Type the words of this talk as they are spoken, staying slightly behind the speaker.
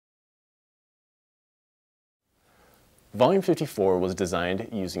Volume 54 was designed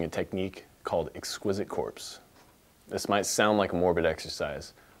using a technique called Exquisite Corpse. This might sound like a morbid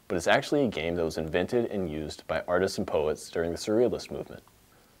exercise, but it's actually a game that was invented and used by artists and poets during the surrealist movement.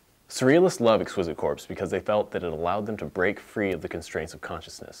 Surrealists love Exquisite Corpse because they felt that it allowed them to break free of the constraints of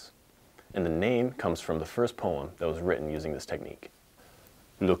consciousness. And the name comes from the first poem that was written using this technique.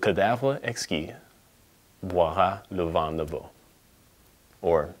 Le cadavre exquis boira le vin nouveau.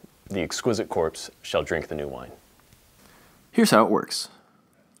 Or, the exquisite corpse shall drink the new wine. Here's how it works.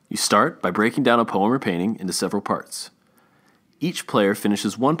 You start by breaking down a poem or painting into several parts. Each player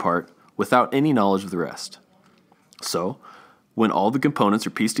finishes one part without any knowledge of the rest. So, when all the components are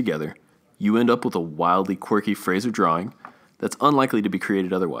pieced together, you end up with a wildly quirky phrase or drawing that's unlikely to be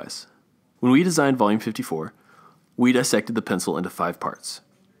created otherwise. When we designed Volume 54, we dissected the pencil into 5 parts: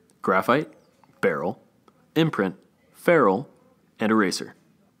 graphite, barrel, imprint, ferrule, and eraser.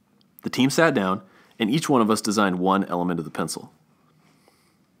 The team sat down, and each one of us designed one element of the pencil.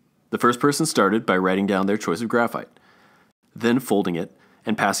 The first person started by writing down their choice of graphite, then folding it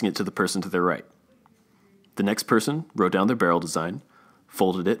and passing it to the person to their right. The next person wrote down their barrel design,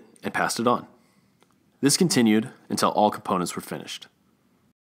 folded it, and passed it on. This continued until all components were finished.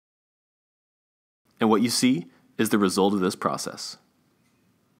 And what you see is the result of this process.